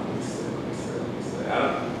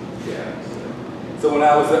 So when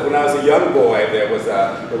I was a young boy, there was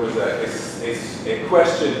a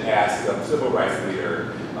question asked of civil rights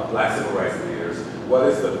leader, Black civil rights leaders: what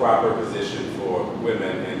is the proper position for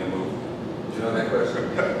women in the movement? Do you know that question?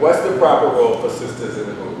 What's the proper role for sisters in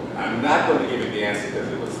the movement? I'm not going to give you the answer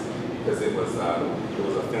because it was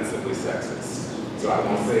offensively sexist. So I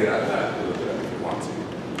won't say it out loud. You look it up if you want to.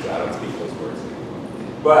 So I don't speak those words anymore.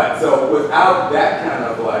 But so without that kind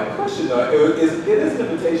of like question, though, it is an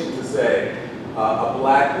invitation to say a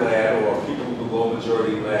Black-led or people who below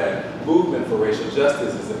majority-led movement for racial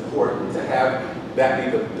justice is important to have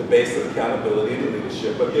that be the base of accountability and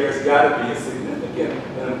leadership. But there's got to be a significant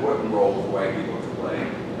and important role for white people to play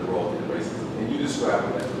in the role of racism. Can you describe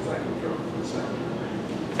what that looks like from your perspective?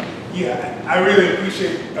 Yeah, I really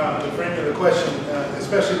appreciate the framing of the question,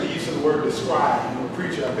 especially the use of the word describe. I'm a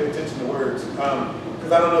preacher, I pay attention to words.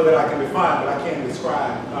 Because I don't know that I can define, but I can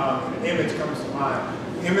describe. An image comes to mind.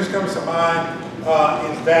 The image comes to mind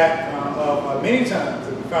is that of many times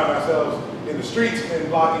that we found ourselves in the streets and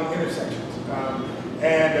blocking intersections.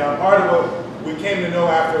 Part of what we came to know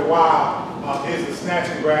after a while is the snatch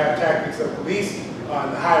and grab tactics of police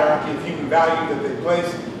and the hierarchy of human value that they place.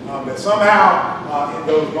 That somehow in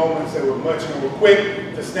those moments they were much more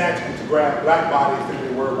quick to snatch and to grab Black bodies than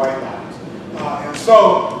they were white bodies. And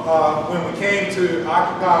so when we came to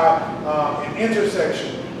occupy an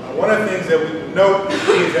intersection, one of the things that we would note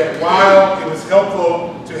is that while it was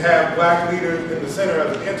helpful to have Black leaders in the center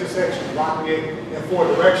of the intersection, walking in four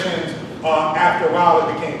directions, after a while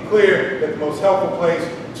it became clear that the most helpful place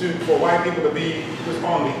for white people to be was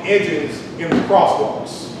on the edges in the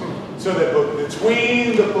crosswalks. So that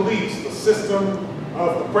between the police, the system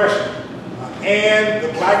of oppression, and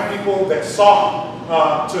the Black people that sought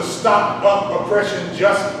to stop up oppression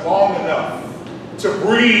just long enough to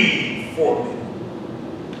breathe for me.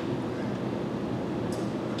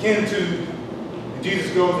 Akin to when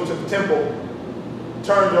Jesus goes into the temple,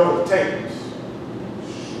 turns over the tables.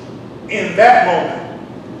 In that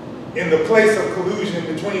moment, in the place of collusion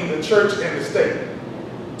between the church and the state,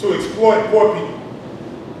 to exploit poor people,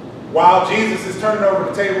 while Jesus is turning over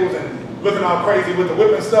the tables and looking all crazy with the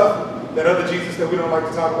whipping stuff, that other Jesus that we don't like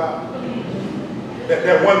to talk about,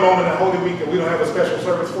 that one moment in Holy Week that we don't have a special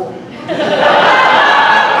service for.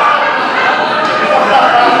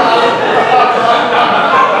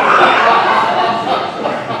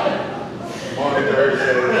 On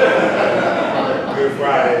Thursday, Good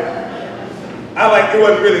Friday. It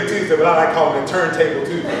wasn't really Tuesday, but I like calling it Turntable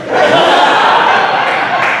Tuesday.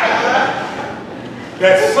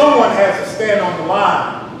 that someone has to stand on the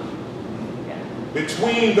line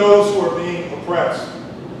between those who are being oppressed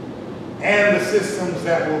and the systems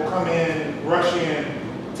that will come in, rush in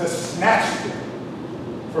to snatch them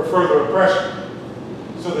for further oppression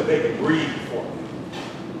so that they can breathe for them.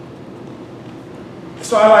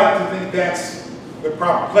 So I like to think that's the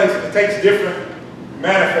proper place. It takes different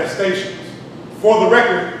manifestations. For the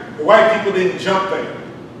record, the white people didn't jump there.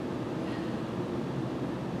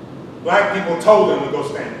 Black people told them to go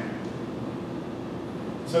stand there.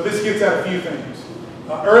 So this gets at a few things.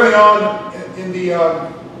 Early on in the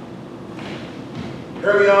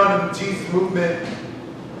Jesus movement,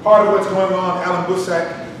 part of what's going on, Alan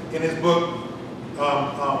Bussack in his book,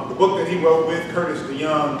 the book that he wrote with Curtis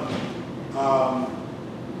DeYoung,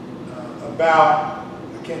 about,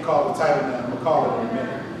 I can't call the title now, I'm going to call it in a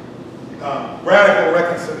minute, Radical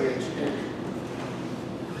Reconciliation.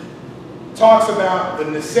 Talks about the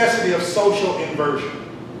necessity of social inversion.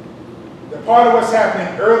 That part of what's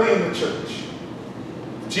happening early in the church,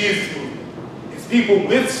 the Jesus movement, is people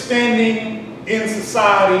withstanding in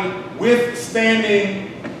society,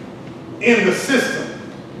 withstanding in the system,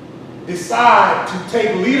 decide to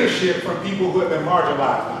take leadership from people who have been marginalized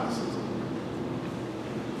by the system.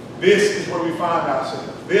 This is where we find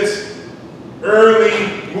ourselves. This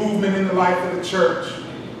early movement in the life of the church,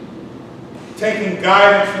 taking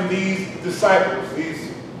guidance from these disciples,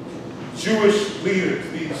 these Jewish leaders,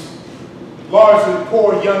 these largely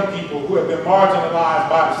poor young people who have been marginalized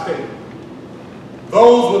by the state.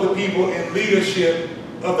 Those were the people in leadership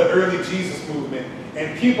of the early Jesus movement,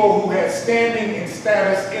 and people who had standing and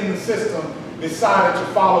status in the system decided to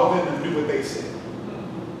follow them and do what they said.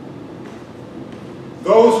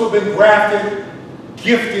 Those who have been grafted,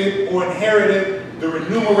 gifted, or inherited the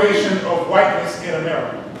remuneration of whiteness in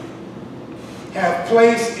America have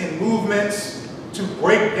place in movements to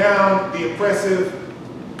break down the oppressive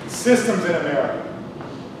systems in America.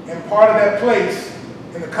 And part of that place,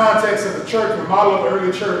 in the context of the church, the model of the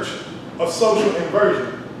early church of social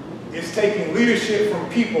inversion, is taking leadership from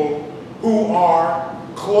people who are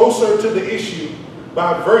closer to the issue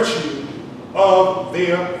by virtue of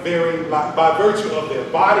their very life, by virtue of their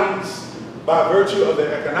bodies, by virtue of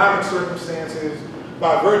their economic circumstances,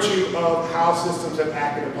 by virtue of how systems have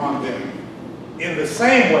acted upon them. In the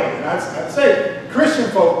same way, and I'd say, Christian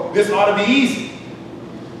folk, this ought to be easy.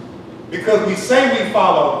 Because we say we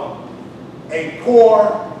follow a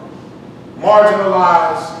poor,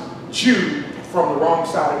 marginalized Jew from the wrong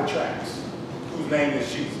side of the tracks, whose name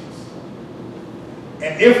is Jesus.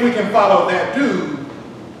 And if we can follow that dude,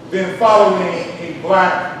 then following a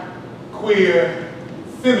black, queer,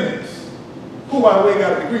 feminist, who, by the way,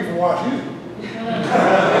 got a degree from WashU,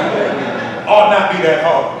 ought not be that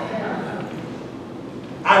hard.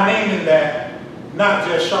 I named that not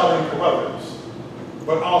just Charlene Carruthers,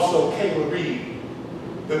 but also Kayla Reed,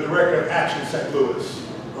 the director of Action St. Louis,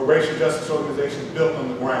 a racial justice organization built on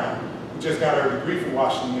the ground, who just got her degree from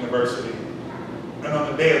Washington University. And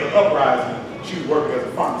on the day of the uprising, she was working as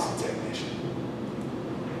a pharmacy technician.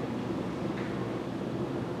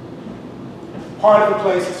 Part of the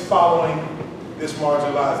place is following this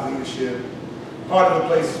marginalized leadership. Part of the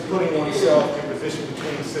place is putting oneself in position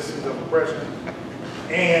between systems of oppression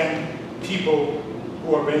and people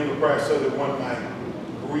who are being oppressed so that one might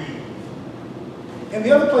breathe. And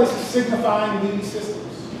the other place is signifying these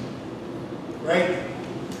systems, right?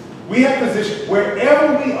 We have positioned,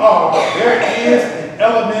 wherever we are, there is an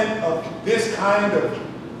element of this kind of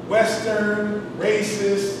Western,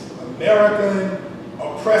 racist, American,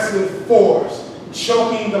 oppressive force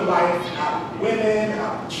choking the life out of women,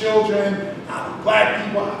 out of children, out of black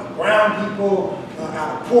people, out of brown people,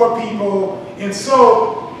 out of poor people. And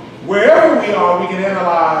so, wherever we are, we can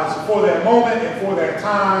analyze for that moment and for that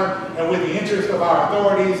time, and with the interest of our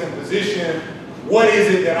authorities and position, what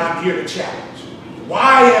is it that I'm here to challenge?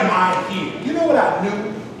 Why am I here? You know what I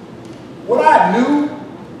knew? What I knew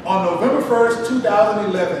on November 1st,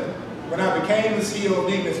 2011, when I became the CEO of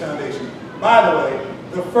Dignity Foundation. By the way,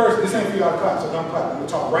 the first, this ain't for y'all to clap, so don't clap. I'm going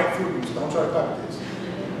to talk right through you, so don't try to clap this.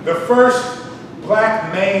 The first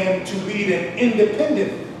black man to lead an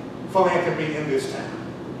independent philanthropy in this town.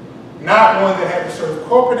 Not one that had to serve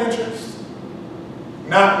corporate interests,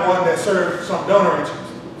 not one that served some donor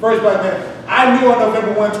interests. First black man. I knew on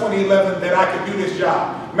November 1, 2011 that I could do this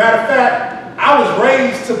job. Matter of fact, I was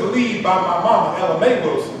raised to believe by my mama, Ella Mae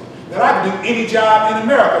Wilson, that I could do any job in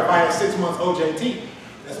America if I had 6 months OJT.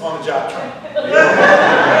 That's on the job training.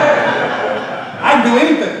 I can do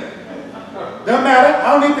anything. Doesn't matter.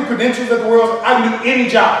 I don't need the credentials of the world. I can do any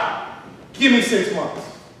job. Give me 6 months.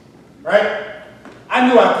 Right? I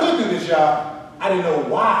knew I could do this job. I didn't know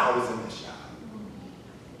why I was in this job.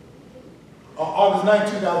 On August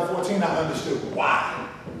 9, 2014, I understood why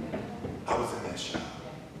I was in that shop.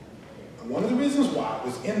 And one of the reasons why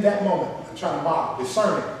was in that moment, I'm trying to model,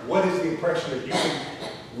 discerning what is the oppression that you can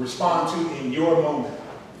respond to in your moment.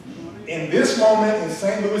 In this moment in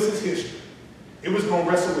St. Louis's history, it was going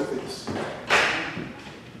to wrestle with this.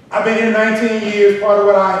 I've been here 19 years. Part of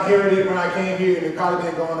what I inherited when I came here, and it's probably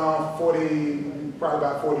been going on probably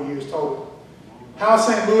about 40 years total. How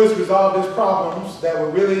St. Louis resolved its problems that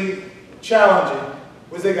were really challenging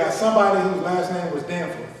was they got somebody whose last name was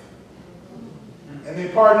Danforth. And they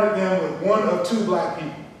partnered them with one of two black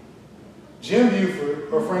people, Jim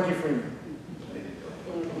Buford or Frankie Freeman.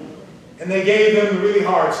 And they gave them the really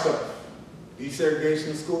hard stuff.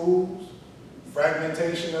 Desegregation of schools,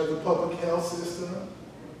 fragmentation of the public health system.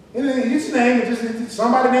 And then you just name it, just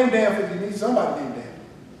somebody named Danforth, you need somebody named Danforth.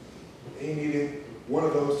 They needed one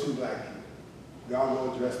of those two black people. God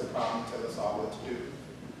will address the problem, tell us all what to do.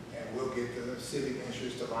 And we'll get the civic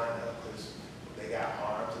interests to line up because they got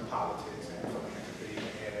arms in politics and philanthropy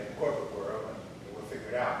and in the corporate world, and we'll figure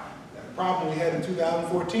it out. Now, the problem we had in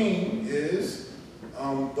 2014 is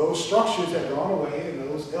those structures had gone away and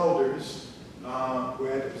those elders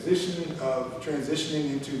were at the position of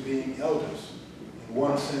transitioning into being elders, in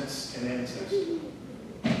one sense, an ancestor.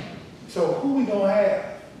 So who we gonna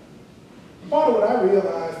have? Part of what I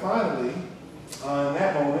realized finally, in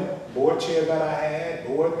that moment, board chair that I had,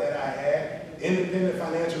 board that I had, independent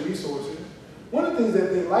financial resources, one of the things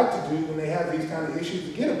that they like to do when they have these kind of issues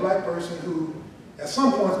is get a black person who at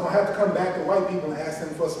some point is gonna have to come back to white people and ask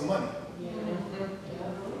them for some money.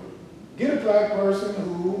 Get a black person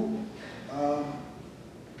who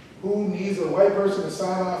needs a white person to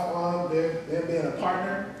sign off on them being a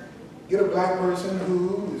partner. Get a black person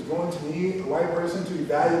who is going to need a white person to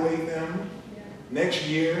evaluate them next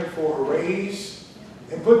year for a raise,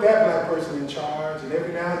 and put that black person in charge, and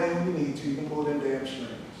every now and then when you need to, you can pull them damn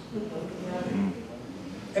strings.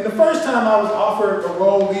 And the first time I was offered a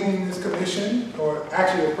role leading this commission, or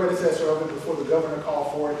actually a predecessor of it before the governor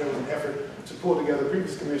called for it, there was an effort to pull together the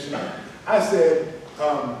previous commission, I said,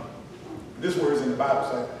 this word's in the Bible,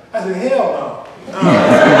 so I said, hell no.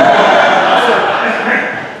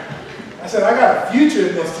 I said, I got a future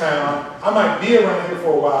in this town. I might be around here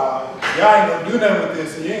for a while. Y'all ain't gonna do nothing with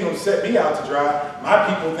this, and you ain't gonna set me out to dry. My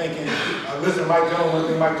people thinking, listen to Mike Jones, one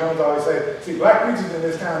thing Mike Jones always said, see, black preachers in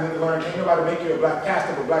this town need to learn, can't nobody make you a black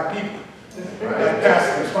pastor but black people. Black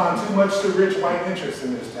pastors respond too much to rich white interests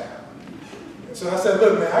in this town. And so I said,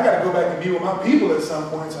 look, man, I gotta go back and be with my people at some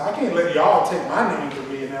point, so I can't let y'all take my name from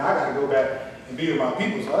me, and now I gotta go back and be with my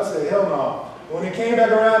people. So I said, hell no. When it came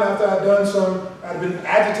back around after I'd been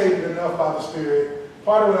agitated enough by the Spirit,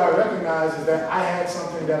 part of what I recognized is that I had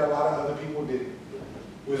something that a lot of other people didn't,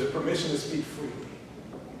 was a permission to speak freely.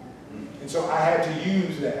 And so I had to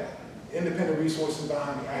use that, independent resources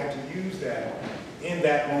behind me, I had to use that in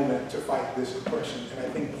that moment to fight this oppression. And I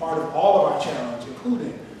think part of all of our challenge,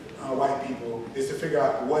 including white people, is to figure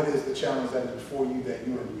out what is the challenge that is before you that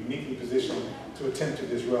you are uniquely positioned to attempt to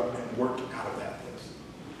disrupt and work out of that place.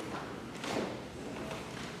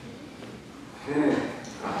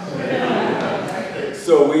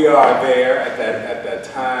 So we are there at that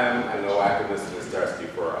time. I know I could listen to Starsky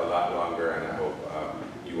for a lot longer, and I hope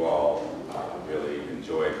you all really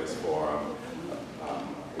enjoyed this forum.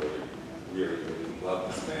 Really love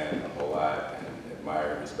this man a whole lot and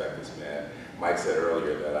admire and respect this man. Mike said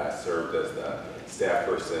earlier that I served as the staff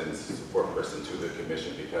person, support person to the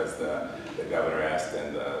commission because the governor asked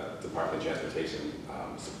and the Department of Transportation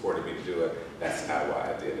supported me to do it. That's not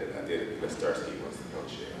why I did it. I did it because Starsky was the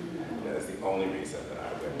co-chair. That is the only reason that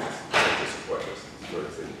I went to support this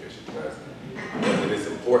city commission, because it is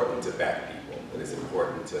important to back people. It is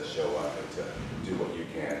important to show up and to do what you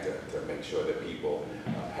can to make sure that people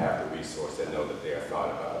have the resource and know that they are thought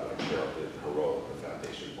about, like Cheryl did her role at the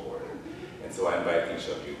foundation board. And so I invite each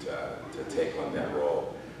of you to take on that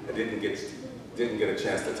role. I didn't get a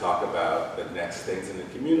chance to talk about the next things in the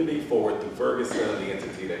community, Forward Through Ferguson, the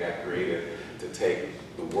entity that got created to take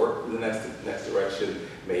the work in the next direction.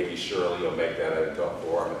 Maybe Shirley will make that an adult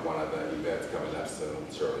forum at one of the events coming up soon.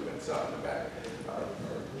 Shirley been out in the back.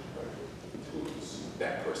 Who's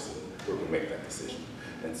that person who can make that decision?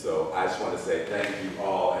 And so I just want to say thank you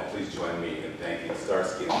all, and please join me in thanking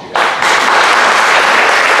Starsky.